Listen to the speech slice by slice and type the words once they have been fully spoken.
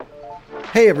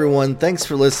Hey everyone, thanks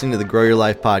for listening to the Grow Your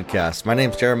Life podcast. My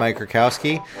name's Jeremiah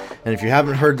Krakowski, and if you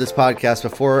haven't heard this podcast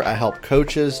before, I help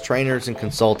coaches, trainers, and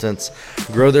consultants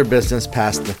grow their business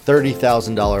past the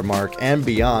 $30,000 mark and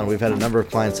beyond. We've had a number of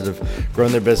clients that have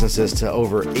grown their businesses to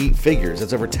over 8 figures.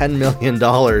 That's over $10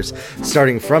 million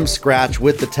starting from scratch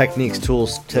with the techniques,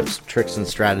 tools, tips, tricks, and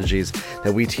strategies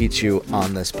that we teach you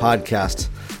on this podcast.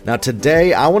 Now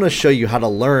today, I want to show you how to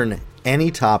learn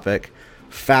any topic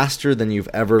faster than you've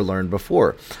ever learned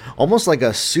before. Almost like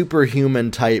a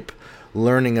superhuman type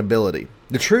learning ability.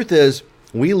 The truth is,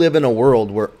 we live in a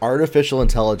world where artificial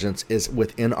intelligence is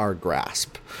within our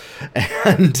grasp.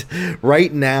 And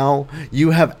right now,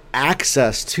 you have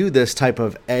access to this type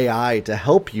of AI to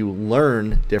help you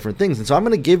learn different things. And so I'm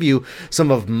going to give you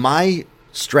some of my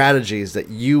strategies that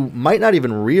you might not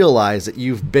even realize that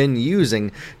you've been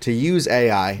using to use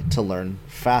AI to learn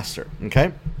faster.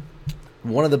 Okay?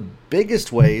 One of the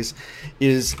biggest ways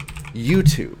is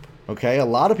YouTube, okay? A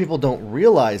lot of people don't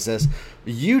realize this.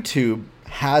 YouTube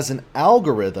has an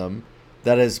algorithm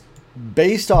that is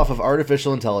based off of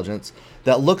artificial intelligence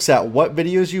that looks at what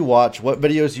videos you watch, what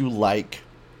videos you like,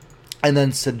 and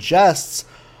then suggests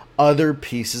other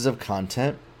pieces of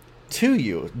content to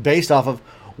you based off of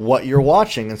what you're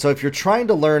watching. And so if you're trying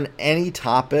to learn any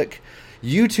topic,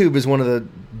 YouTube is one of the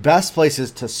best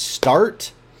places to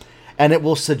start, and it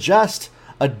will suggest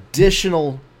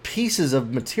additional pieces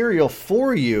of material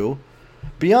for you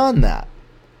beyond that,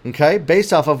 okay,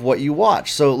 based off of what you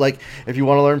watch. So like if you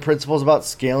want to learn principles about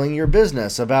scaling your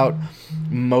business, about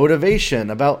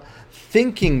motivation, about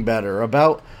thinking better,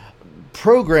 about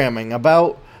programming,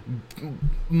 about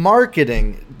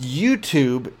marketing,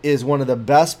 YouTube is one of the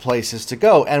best places to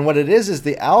go. And what it is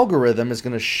the algorithm is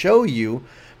going to show you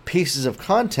pieces of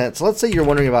content. So let's say you're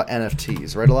wondering about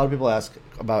NFTs, right? A lot of people ask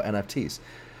about NFTs.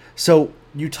 So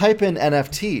you type in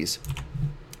NFTs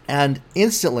and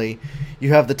instantly you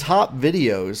have the top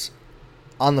videos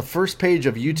on the first page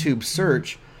of YouTube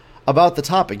search about the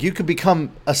topic. You could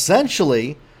become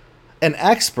essentially an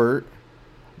expert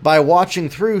by watching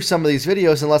through some of these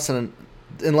videos in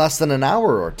less than an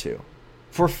hour or two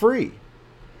for free.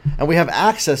 And we have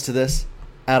access to this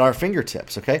at our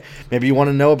fingertips, okay? Maybe you want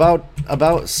to know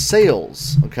about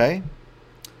sales, okay?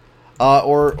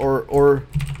 Or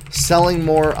selling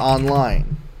more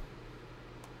online.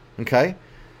 Okay?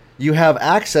 You have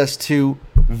access to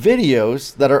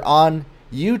videos that are on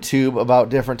YouTube about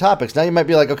different topics. Now you might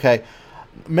be like, okay,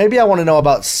 maybe I want to know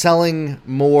about selling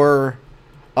more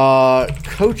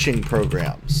coaching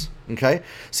programs. Okay?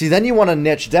 See, then you want to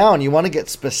niche down. You want to get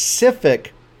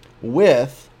specific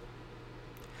with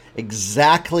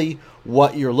exactly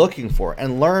what you're looking for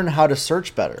and learn how to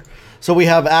search better. So we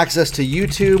have access to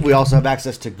YouTube. We also have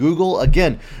access to Google.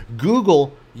 Again,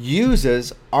 Google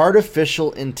uses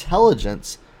artificial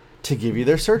intelligence to give you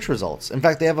their search results. In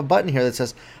fact, they have a button here that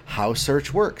says how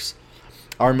search works.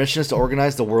 Our mission is to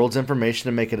organize the world's information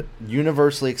and make it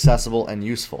universally accessible and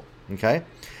useful. Okay?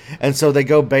 And so they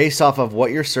go based off of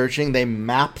what you're searching. They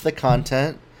map the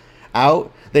content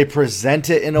out. They present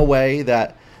it in a way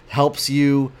that helps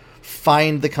you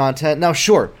find the content. Now,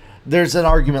 sure, there's an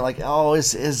argument like, oh,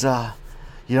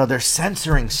 they're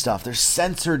censoring stuff. There's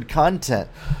censored content.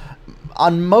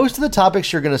 On most of the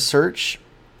topics you're going to search,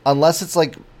 unless it's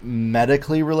like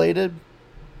medically related,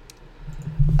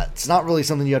 it's not really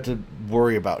something you have to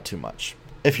worry about too much.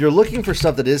 If you're looking for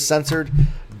stuff that is censored,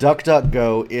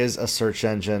 DuckDuckGo is a search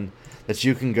engine that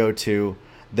you can go to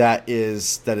that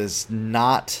is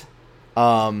not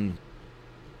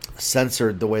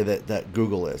censored the way that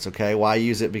Google is. Okay, why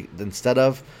use it instead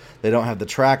of? They don't have the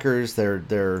trackers,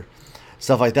 they're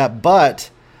stuff like that.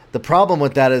 But the problem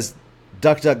with that is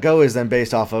DuckDuckGo is then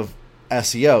based off of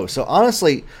SEO. So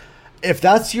honestly, if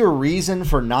that's your reason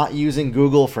for not using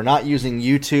Google, for not using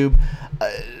YouTube,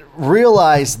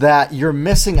 realize that you're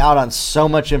missing out on so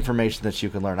much information that you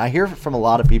can learn. I hear from a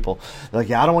lot of people like,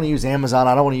 yeah, I don't want to use Amazon.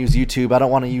 I don't want to use YouTube. I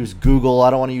don't want to use Google. I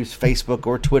don't want to use Facebook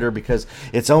or Twitter because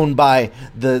it's owned by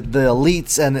the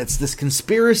elites, and it's this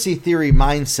conspiracy theory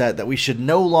mindset that we should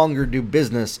no longer do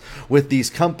business with these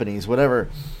companies, whatever.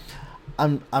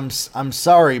 I'm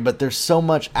sorry, but there's so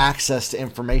much access to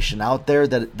information out there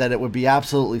that it would be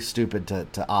absolutely stupid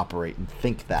to operate and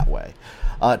think that way.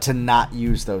 To not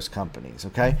use those companies,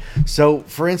 okay? So,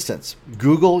 for instance,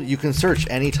 Google, you can search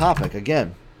any topic.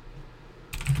 Again,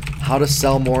 how to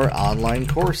sell more online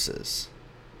courses.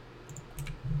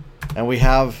 And we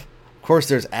have, of course,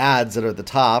 there's ads that are at the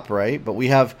top, right? But we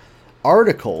have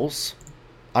articles.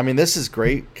 I mean, this is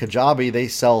great. Kajabi, they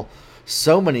sell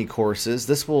so many courses.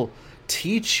 This will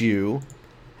teach you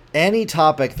any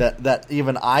topic that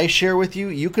even I share with you.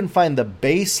 You can find the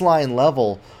baseline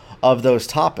level of those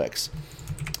topics.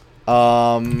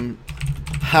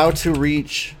 How to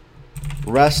reach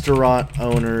restaurant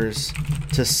owners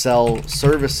to sell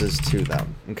services to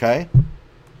them. Okay.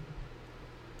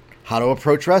 How to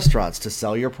approach restaurants to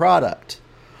sell your product.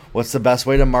 What's the best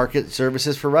way to market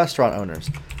services for restaurant owners?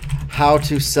 How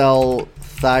to sell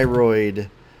thyroid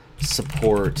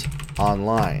support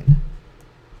online.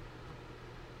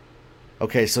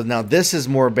 Okay, so now this is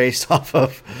more based off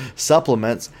of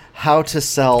supplements. How to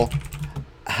sell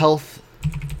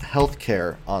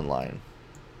healthcare online.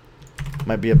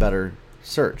 Might be a better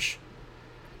search.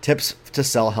 Tips to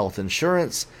sell health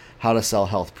insurance. How to sell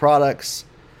health products.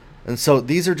 And so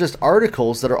these are just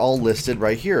articles that are all listed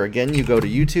right here. Again, you go to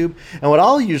YouTube, and what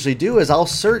I'll usually do is I'll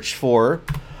search for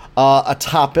a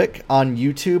topic on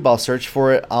YouTube. I'll search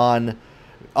for it on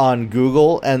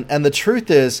Google, and the truth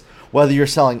is, whether you're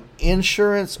selling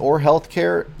insurance or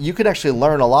healthcare, you can actually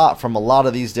learn a lot from a lot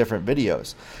of these different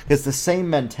videos. It's the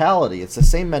same mentality. It's the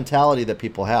same mentality that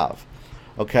people have.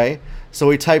 Okay, so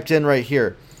we typed in right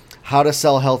here, how to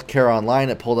sell healthcare online.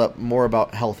 It pulled up more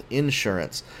about health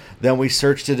insurance. Then we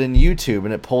searched it in YouTube,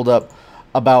 and it pulled up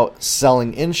about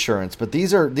selling insurance. But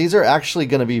these are actually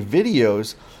going to be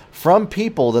videos from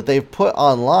people that they've put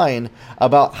online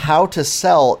about how to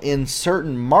sell in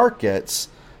certain markets,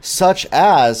 such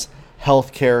as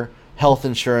healthcare, health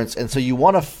insurance. And so you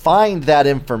want to find that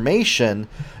information.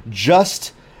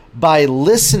 Just by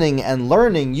listening and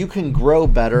learning, you can grow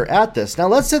better at this. Now,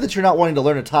 let's say that you're not wanting to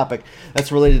learn a topic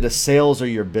that's related to sales or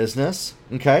your business,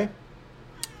 okay?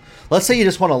 Let's say you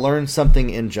just want to learn something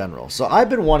in general. So I've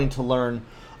been wanting to learn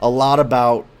a lot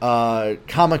about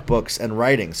comic books and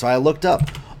writing. So I looked up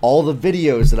all the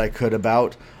videos that I could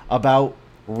about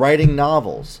writing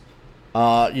novels.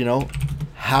 How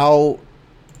to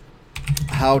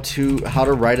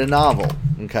write a novel.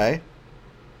 Okay.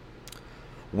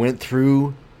 Went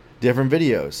through different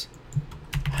videos.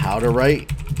 How to write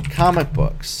comic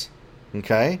books.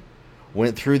 Okay.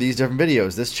 Went through these different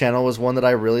videos. This channel was one that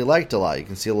I really liked a lot. You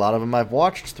can see a lot of them I've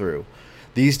watched through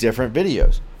these different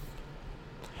videos.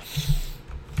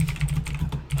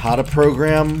 How to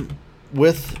program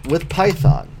with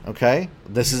Python. Okay.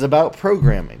 This is about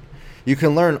programming. You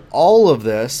can learn all of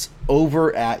this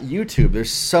over at YouTube.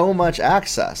 There's so much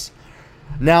access.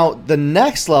 Now, the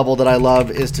next level that I love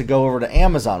is to go over to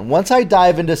Amazon. Once I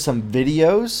dive into some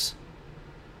videos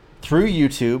through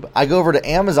YouTube, I go over to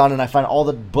Amazon and I find all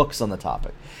the books on the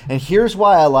topic. And here's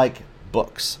why I like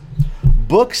books.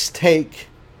 Books take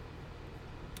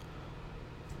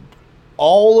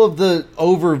all of the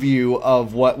overview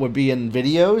of what would be in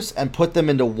videos and put them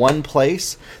into one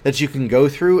place that you can go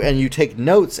through, and you take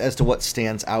notes as to what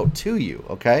stands out to you,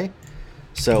 okay?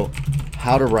 So,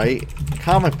 how to write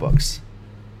comic books.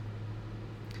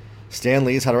 Stan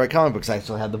Lee's How to Write Comic Books. I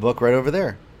actually have the book right over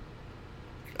there.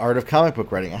 Art of Comic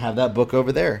Book Writing. I have that book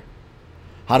over there.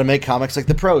 How to Make Comics Like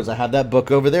the Pros. I have that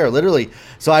book over there, literally.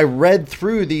 So I read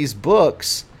through these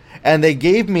books, and they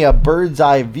gave me a bird's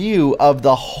eye view of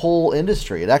the whole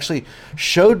industry. It actually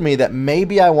showed me that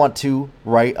maybe I want to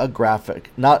write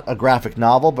not a graphic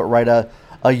novel, but write a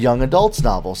young adult's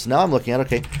novel. So now I'm looking at,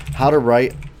 okay, how to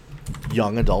write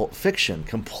young adult fiction.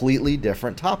 Completely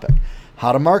different topic.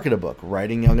 How to market a book,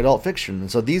 writing young adult fiction. And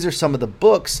so these are some of the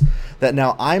books that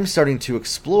now I'm starting to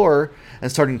explore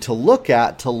and starting to look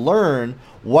at to learn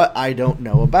what I don't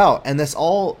know about. And this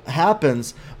all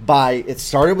happens it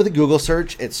started with a Google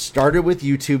search, it started with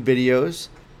YouTube videos,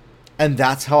 and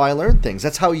that's how I learn things.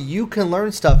 That's how you can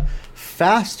learn stuff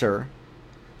faster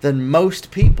than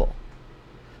most people.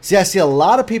 See, I see a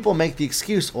lot of people make the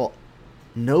excuse, well,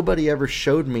 nobody ever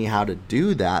showed me how to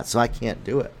do that, so I can't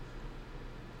do it.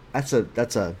 That's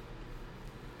a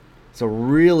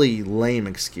really lame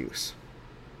excuse.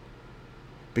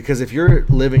 Because if you're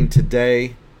living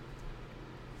today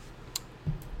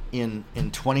in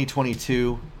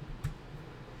 2022,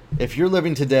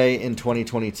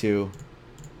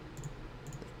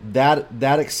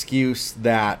 that excuse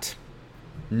that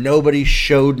nobody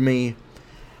showed me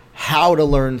how to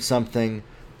learn something,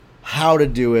 how to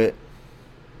do it,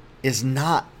 is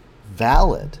not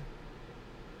valid.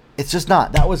 It's just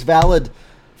not. That was valid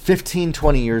 15,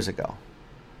 20 years ago.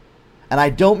 And I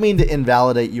don't mean to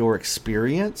invalidate your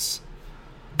experience.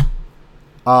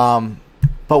 But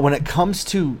when it comes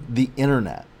to the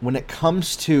internet, when it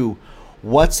comes to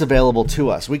what's available to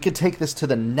us, we could take this to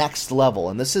the next level.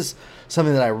 And this is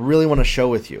something that I really want to show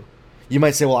with you. You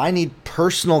might say, well, I need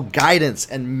personal guidance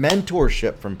and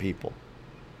mentorship from people.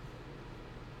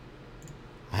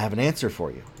 I have an answer for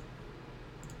you.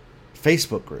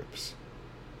 Facebook groups.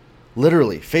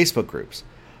 Literally, Facebook groups.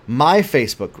 My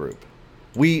Facebook group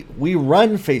We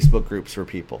run Facebook groups for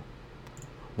people.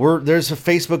 There's a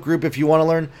Facebook group if you want to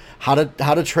learn how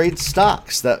to trade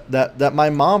stocks that my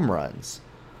mom runs.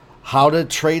 How to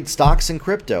trade stocks in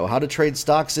crypto, how to trade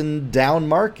stocks in down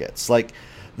markets. Like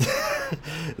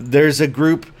there's a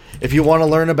group if you want to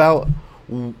learn about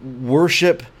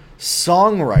worship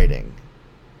songwriting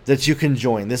that you can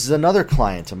join. This is another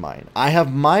client of mine. I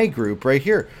have my group right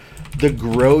here, the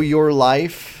Grow Your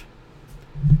Life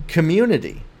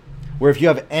community, where if you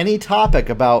have any topic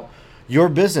about your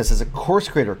business as a course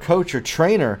creator, coach, or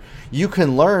trainer, you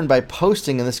can learn by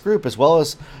posting in this group as well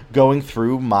as going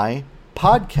through my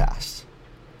podcast.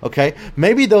 Okay?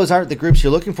 Maybe those aren't the groups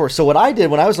you're looking for. So what I did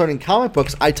when I was learning comic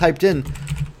books, I typed in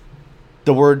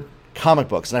the word comic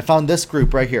books and I found this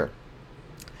group right here.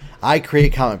 I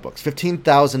Create Comic Books,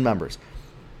 15,000 members.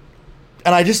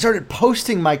 And I just started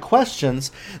posting my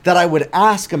questions that I would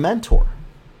ask a mentor.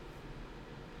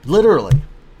 Literally.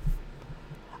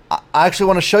 I actually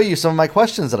want to show you some of my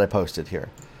questions that I posted here.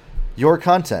 Your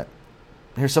content.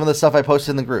 Here's some of the stuff I posted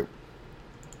in the group.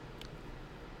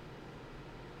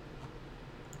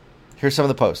 Here's some of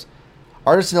the posts.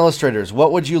 Artists and illustrators,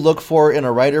 what would you look for in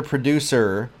a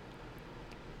writer-producer?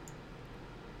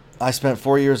 I spent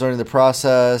 4 years learning the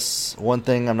process. One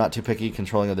thing, I'm not too picky,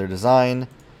 controlling of their design.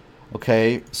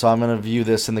 Okay, so I'm going to view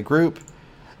this in the group.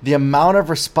 The amount of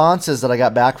responses that I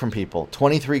got back from people,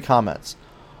 23 comments.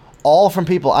 All from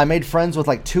people. I made friends with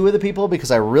like 2 of the people because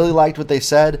I really liked what they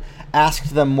said.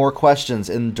 Asked them more questions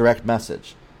in direct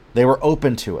message. They were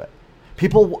open to it.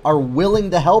 People are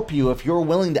willing to help you if you're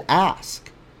willing to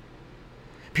ask.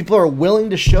 People are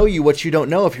willing to show you what you don't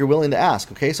know if you're willing to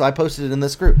ask. Okay, so I posted it in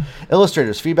this group.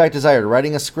 Illustrators, feedback desired,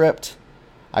 writing a script.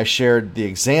 I shared the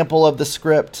example of the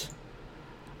script.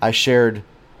 I shared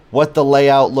what the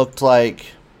layout looked like,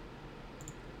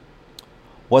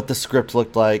 what the script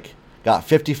looked like. Got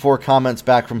 54 comments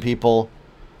back from people.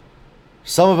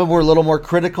 Some of them were a little more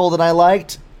critical than I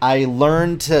liked. I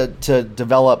learned to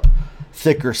develop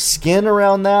thicker skin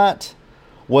around that.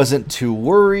 Wasn't too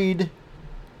worried.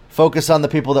 Focus on the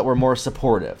people that were more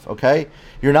supportive, okay?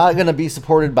 You're not going to be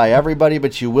supported by everybody,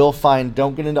 but you will find,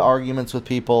 don't get into arguments with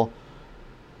people.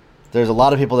 There's a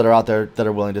lot of people that are out there that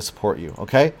are willing to support you,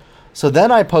 okay? So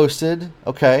then I posted,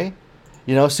 okay,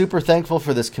 super thankful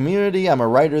for this community. I'm a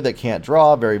writer that can't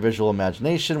draw, very visual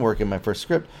imagination, working my first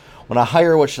script. When I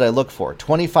hire, what should I look for?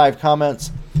 25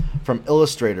 comments from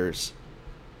illustrators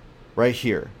right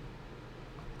here.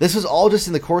 This was all just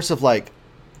in the course of like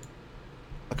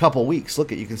a couple weeks.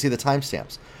 Look you can see the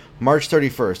timestamps. March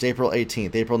 31st, April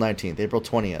 18th, April 19th, April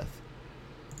 20th.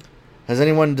 Has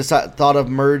anyone thought of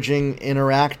merging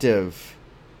interactive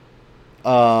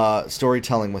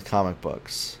storytelling with comic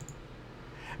books?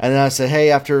 And then I said,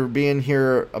 hey, after being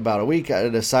here about a week, I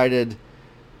decided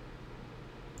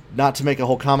not to make a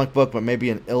whole comic book, but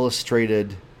maybe an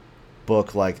illustrated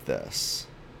book like this.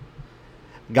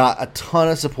 Got a ton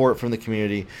of support from the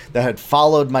community that had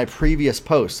followed my previous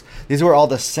posts. These were all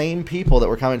the same people that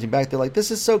were commenting back. They're like, this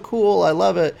is so cool. I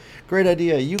love it. Great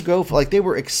idea. You go for, like, they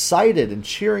were excited and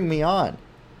cheering me on.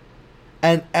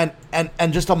 And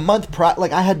just a month prior,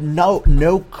 like, I had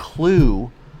no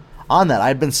clue on that.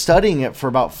 I'd been studying it for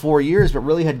about 4 years, but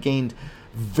really had gained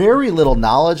very little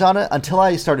knowledge on it until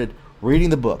I started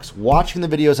reading the books, watching the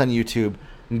videos on YouTube,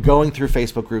 and going through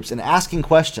Facebook groups and asking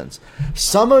questions.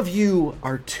 Some of you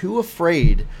are too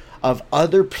afraid of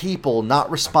other people not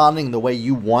responding the way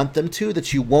you want them to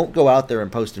that you won't go out there and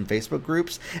post in Facebook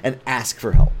groups and ask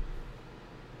for help.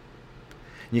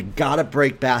 You gotta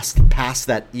break past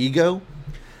that ego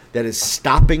that is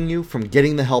stopping you from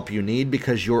getting the help you need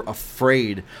because you're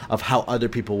afraid of how other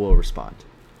people will respond.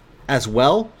 As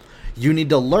well, you need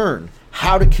to learn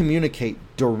how to communicate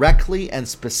directly and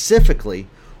specifically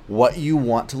what you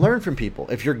want to learn from people.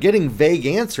 If you're getting vague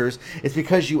answers, it's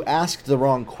because you asked the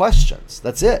wrong questions.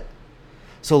 That's it.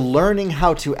 So learning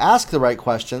how to ask the right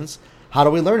questions. How do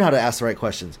we learn how to ask the right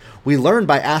questions? We learn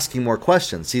by asking more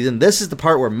questions. See, then this is the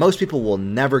part where most people will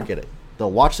never get it.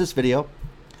 They'll watch this video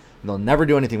and they'll never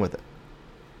do anything with it.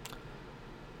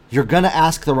 You're going to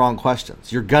ask the wrong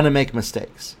questions. You're going to make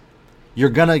mistakes. You're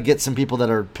going to get some people that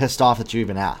are pissed off that you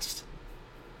even asked.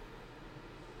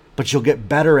 But you'll get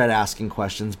better at asking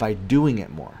questions by doing it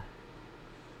more.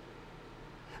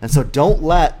 And so don't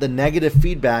let the negative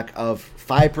feedback of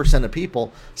 5% of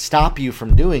people stop you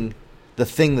from doing the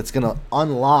thing that's going to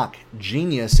unlock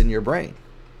genius in your brain.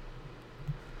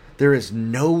 There is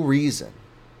no reason,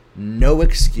 no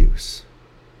excuse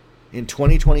in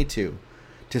 2022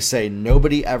 to say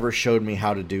nobody ever showed me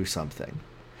how to do something.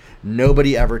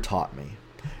 Nobody ever taught me.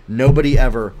 Nobody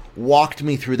ever walked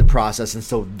me through the process, and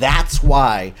so that's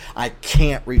why I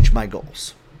can't reach my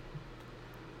goals.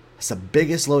 It's the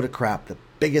biggest load of crap, the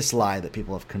biggest lie that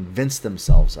people have convinced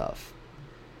themselves of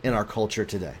in our culture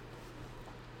today.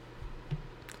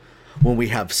 When we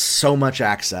have so much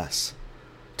access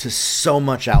to so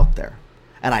much out there,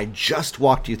 and I just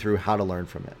walked you through how to learn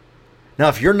from it. Now,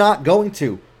 if you're not going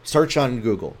to search on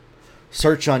Google,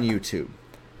 search on YouTube,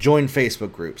 join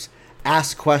Facebook groups,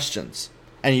 ask questions,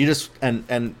 and you just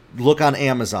and look on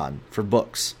Amazon for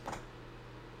books,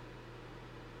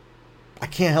 I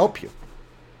can't help you.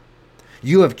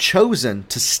 You have chosen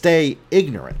to stay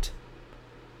ignorant.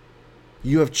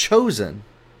 You have chosen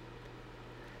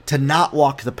to not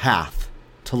walk the path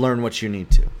to learn what you need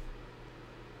to.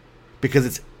 Because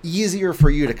it's easier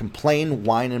for you to complain,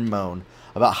 whine, and moan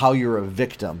about how you're a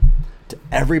victim to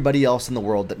everybody else in the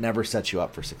world that never sets you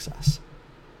up for success.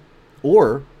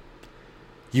 Or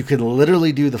you could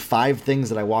literally do the 5 things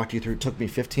that I walked you through. It took me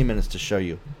 15 minutes to show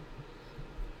you.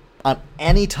 On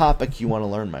any topic you want to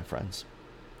learn, my friends.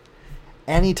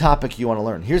 Any topic you want to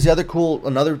learn. Here's the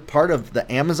another part of the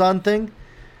Amazon thing.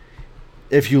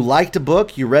 If you liked a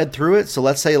book, you read through it. So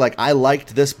let's say like I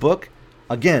liked this book.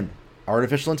 Again,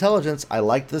 artificial intelligence. I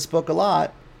liked this book a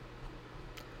lot.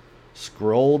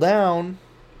 Scroll down.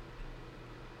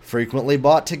 Frequently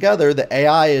bought together. The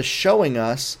AI is showing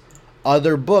us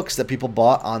other books that people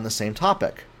bought on the same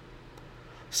topic.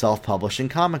 Self-publishing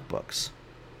comic books.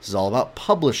 This is all about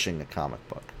publishing a comic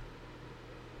book.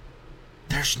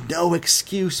 There's no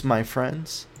excuse, my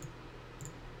friends.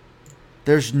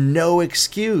 There's no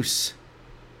excuse.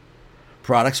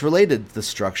 Products related to the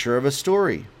structure of a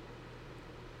story.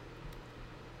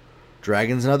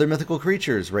 Dragons and other mythical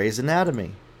creatures, Ray's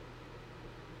Anatomy.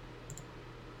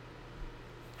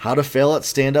 How to fail at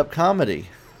stand-up comedy.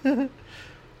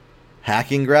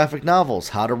 Hacking graphic novels.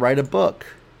 How to write a book.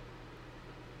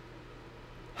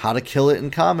 How to kill it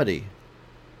in comedy.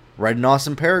 Write an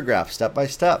awesome paragraph, step by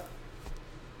step.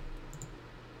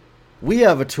 We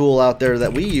have a tool out there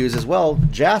that we use as well,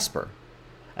 Jasper.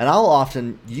 And I'll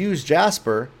often use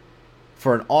Jasper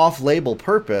for an off-label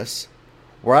purpose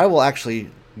where I will actually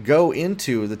go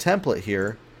into the template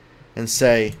here and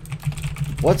say,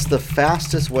 what's the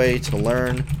fastest way to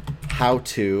learn how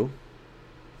to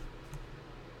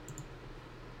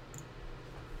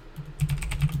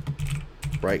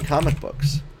write comic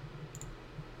books?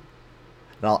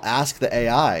 And I'll ask the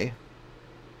AI,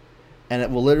 and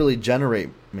it will literally generate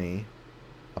me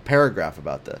a paragraph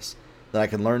about this that I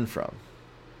can learn from.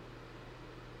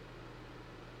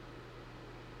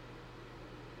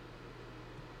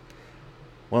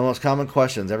 One of the most common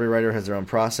questions. Every writer has their own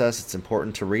process. It's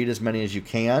important to read as many as you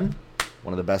can.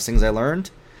 One of the best things I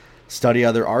learned. Study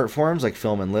other art forms like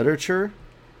film and literature,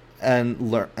 and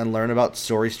learn about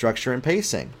story structure and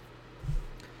pacing.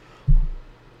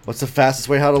 What's the fastest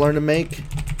way how to learn to make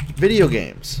video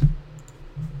games?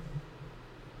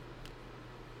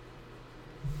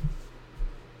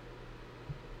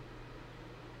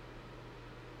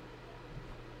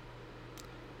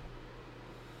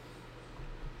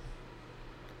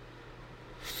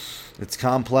 It's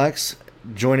complex.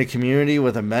 Join a community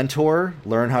with a mentor.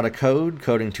 Learn how to code,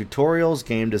 coding tutorials,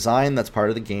 game design. That's part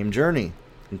of the game journey.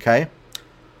 Okay?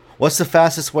 What's the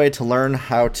fastest way to learn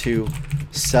how to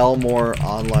sell more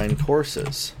online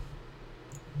courses?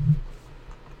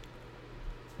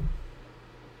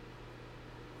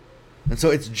 And so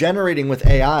it's generating with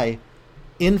AI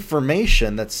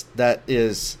information that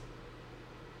is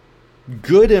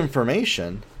good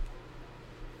information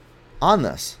on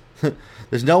this.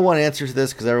 There's no one answer to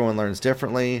this because everyone learns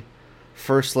differently.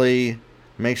 Firstly,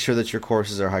 make sure that your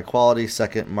courses are high quality.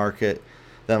 Second, market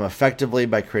them effectively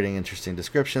by creating interesting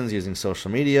descriptions, using social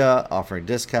media, offering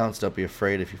discounts. Don't be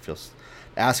afraid if you feel...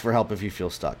 Ask for help if you feel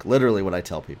stuck. Literally what I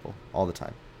tell people all the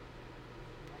time.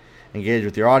 Engage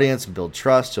with your audience and build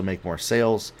trust. You'll make more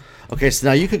sales. Okay, so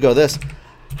now you could go this.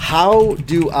 How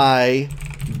do I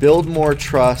build more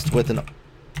trust with an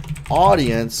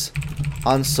audience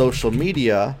on social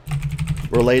media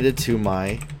related to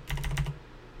my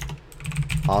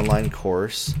online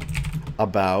course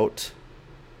about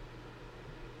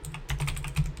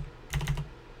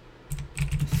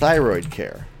thyroid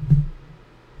care?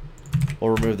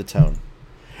 We'll remove the tone.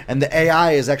 And the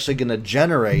AI is actually going to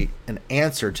generate an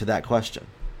answer to that question.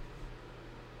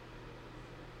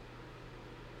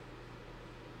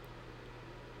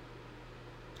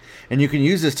 And you can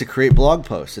use this to create blog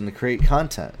posts and to create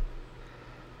content.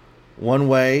 One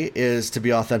way is to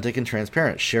be authentic and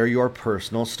transparent. Share your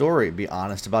personal story. Be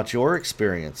honest about your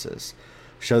experiences.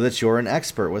 Show that you're an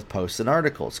expert with posts and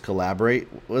articles. Collaborate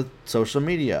with social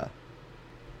media.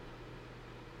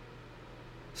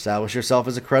 Establish yourself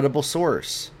as a credible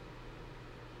source.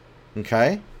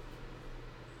 Okay?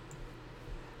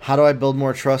 How do I build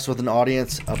more trust with an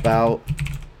audience about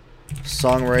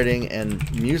songwriting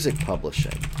and music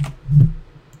publishing?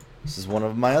 This is one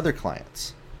of my other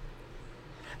clients.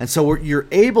 And so you're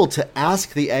able to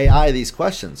ask the AI these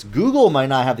questions. Google might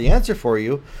not have the answer for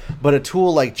you, but a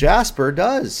tool like Jasper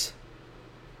does.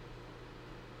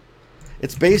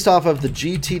 It's based off of the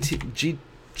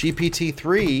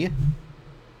GPT-3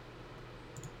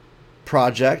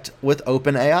 project with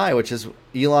OpenAI, which is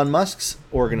Elon Musk's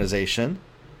organization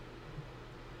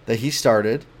that he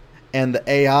started. And the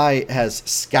AI has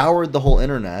scoured the whole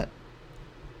internet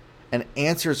and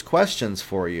answers questions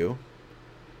for you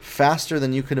faster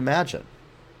than you could imagine.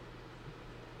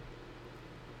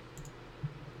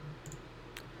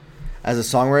 As a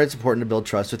songwriter, it's important to build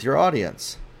trust with your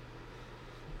audience.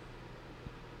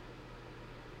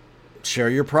 Share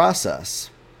your process.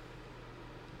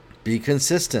 Be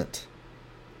consistent.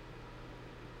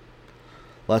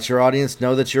 Let your audience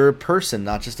know that you're a person,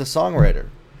 not just a songwriter.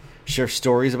 Share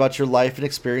stories about your life and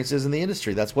experiences in the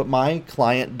industry. That's what my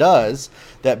client does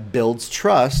that builds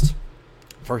trust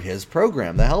for his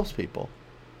program that helps people.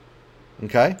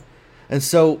 Okay? And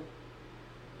so,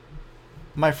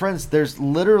 my friends, there's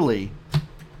no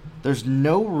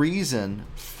reason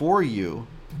for you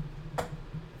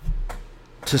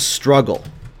to struggle.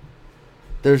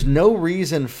 There's no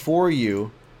reason for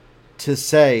you to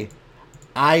say,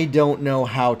 I don't know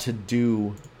how to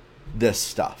do this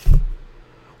stuff.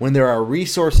 When there are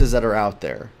resources that are out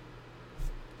there,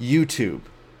 YouTube,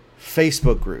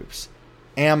 Facebook groups,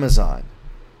 Amazon,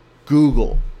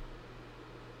 Google,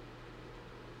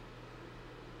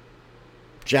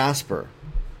 Jasper,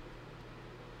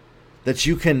 that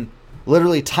you can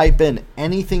literally type in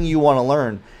anything you want to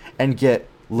learn and get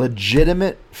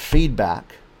legitimate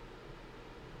feedback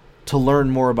to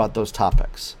learn more about those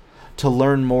topics, to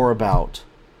learn more about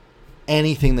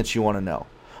anything that you want to know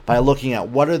by looking at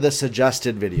what are the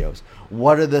suggested videos,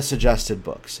 what are the suggested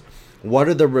books, what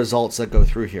are the results that go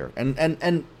through here,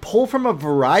 and pull from a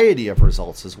variety of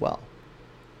results as well.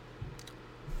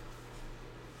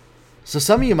 So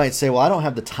some of you might say, well, I don't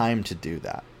have the time to do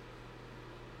that.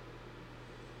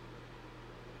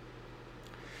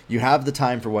 You have the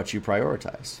time for what you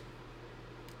prioritize.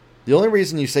 The only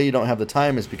reason you say you don't have the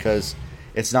time is because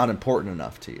it's not important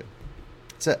enough to you.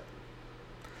 That's it.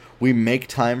 We make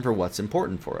time for what's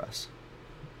important for us.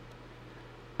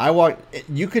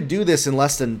 You could do this in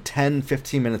less than 10,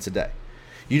 15 minutes a day.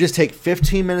 You just take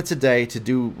 15 minutes a day to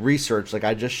do research like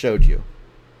I just showed you.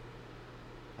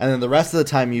 And then the rest of the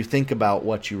time you think about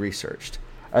what you researched.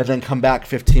 And then come back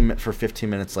 15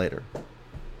 minutes later,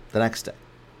 the next day.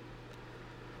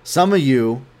 Some of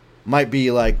you might be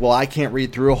like, well, I can't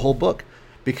read through a whole book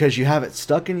because you have it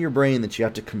stuck in your brain that you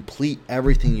have to complete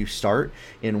everything you start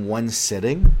in one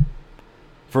sitting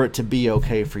for it to be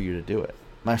okay for you to do it.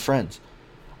 My friends,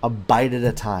 a bite at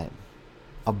a time.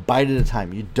 A bite at a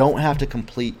time. You don't have to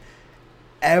complete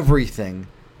everything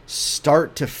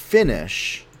start to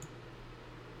finish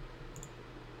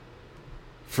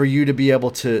for you to be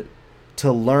able to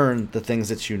learn the things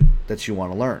that you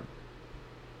want to learn.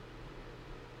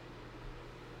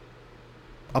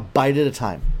 A bite at a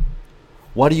time.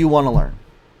 What do you want to learn?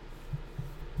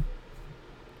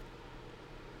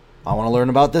 I want to learn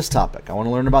about this topic. I want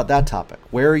to learn about that topic.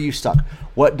 Where are you stuck?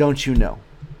 What don't you know?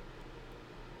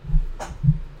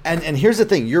 And here's the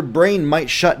thing. Your brain might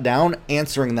shut down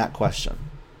answering that question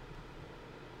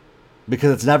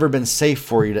because it's never been safe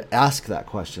for you to ask that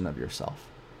question of yourself.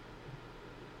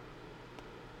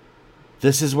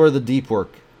 This is where the deep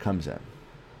work comes in.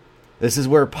 This is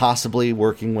where possibly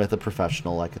working with a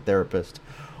professional like a therapist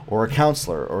or a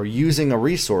counselor or using a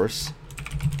resource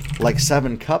like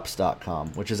 7cups.com,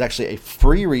 which is actually a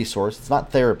free resource. It's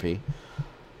not therapy,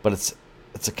 but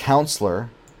it's a counselor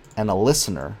and a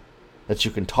listener that you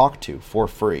can talk to for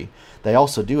free. They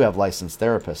also do have licensed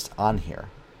therapists on here.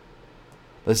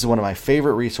 This is one of my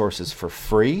favorite resources for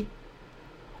free,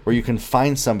 where you can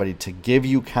find somebody to give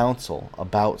you counsel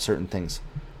about certain things.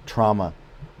 Trauma.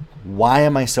 Why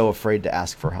am I so afraid to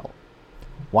ask for help?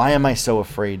 Why am I so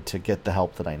afraid to get the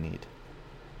help that I need?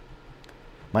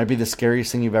 Might be the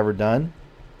scariest thing you've ever done,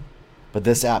 but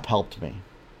this app helped me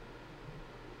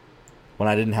when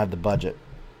I didn't have the budget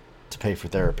to pay for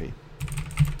therapy.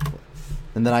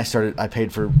 And then I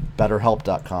paid for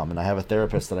BetterHelp.com, and I have a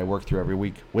therapist that I work through every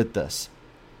week with this.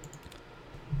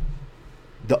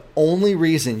 The only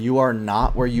reason you are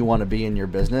not where you want to be in your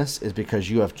business is because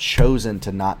you have chosen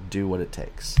to not do what it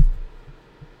takes.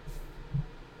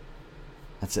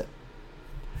 That's it.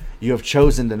 You have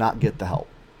chosen to not get the help.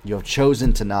 You have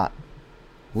chosen to not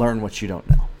learn what you don't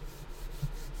know.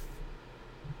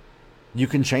 You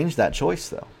can change that choice,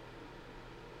 though.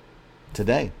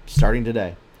 Today, starting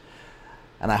today.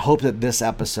 And I hope that this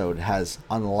episode has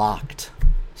unlocked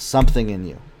something in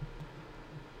you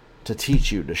to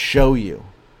teach you, to show you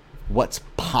what's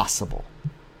possible.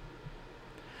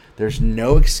 There's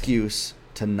no excuse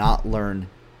to not learn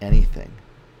anything.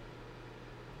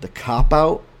 The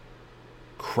cop-out,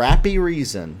 crappy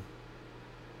reason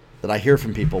that I hear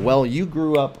from people, well, you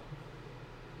grew up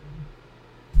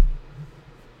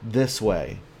this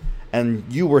way, and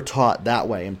you were taught that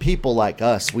way, and people like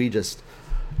us, we just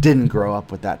didn't grow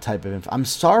up with that type of info. I'm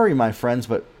sorry, my friends,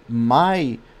 but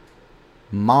my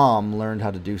mom learned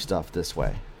how to do stuff this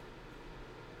way.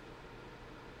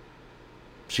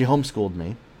 She homeschooled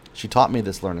me. She taught me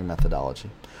this learning methodology.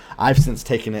 I've since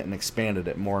taken it and expanded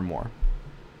it more and more.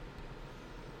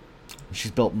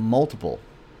 She's built multiple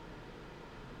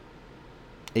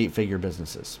 8-figure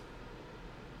businesses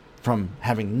from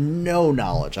having no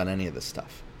knowledge on any of this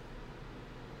stuff.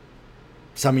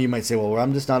 Some of you might say, well,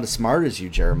 I'm just not as smart as you,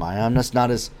 Jeremiah. I'm just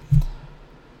not as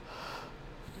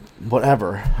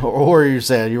whatever. Or you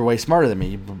say, you're way smarter than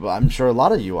me. I'm sure a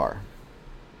lot of you are.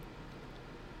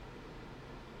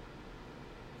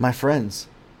 My friends,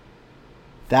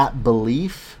 that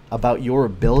belief about your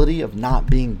ability of not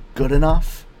being good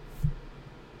enough,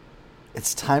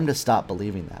 it's time to stop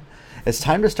believing that. It's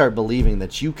time to start believing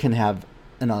that you can have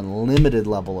an unlimited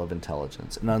level of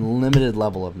intelligence, an unlimited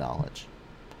level of knowledge,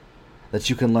 that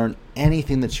you can learn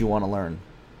anything that you want to learn,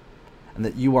 and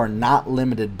that you are not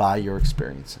limited by your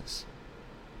experiences,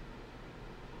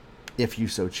 if you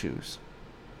so choose.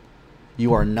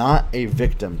 You are not a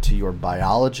victim to your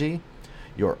biology,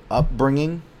 your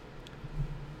upbringing,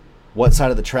 what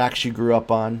side of the tracks you grew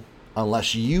up on,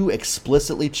 unless you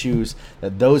explicitly choose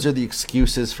that those are the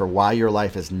excuses for why your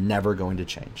life is never going to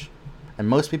change. And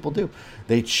most people do.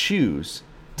 They choose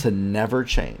to never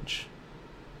change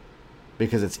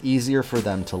because it's easier for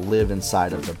them to live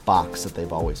inside of the box that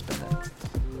they've always been in.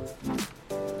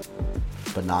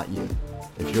 But not you.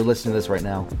 If you're listening to this right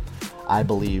now, I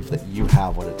believe that you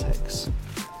have what it takes.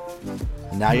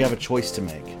 And now you have a choice to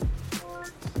make.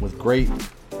 With great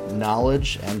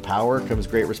knowledge and power comes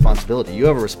great responsibility. You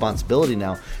have a responsibility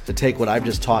now to take what I've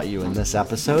just taught you in this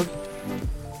episode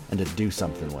and to do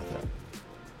something with it.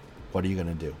 What are you going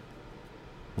to do?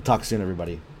 We'll talk soon,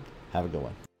 everybody. Have a good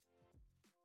one.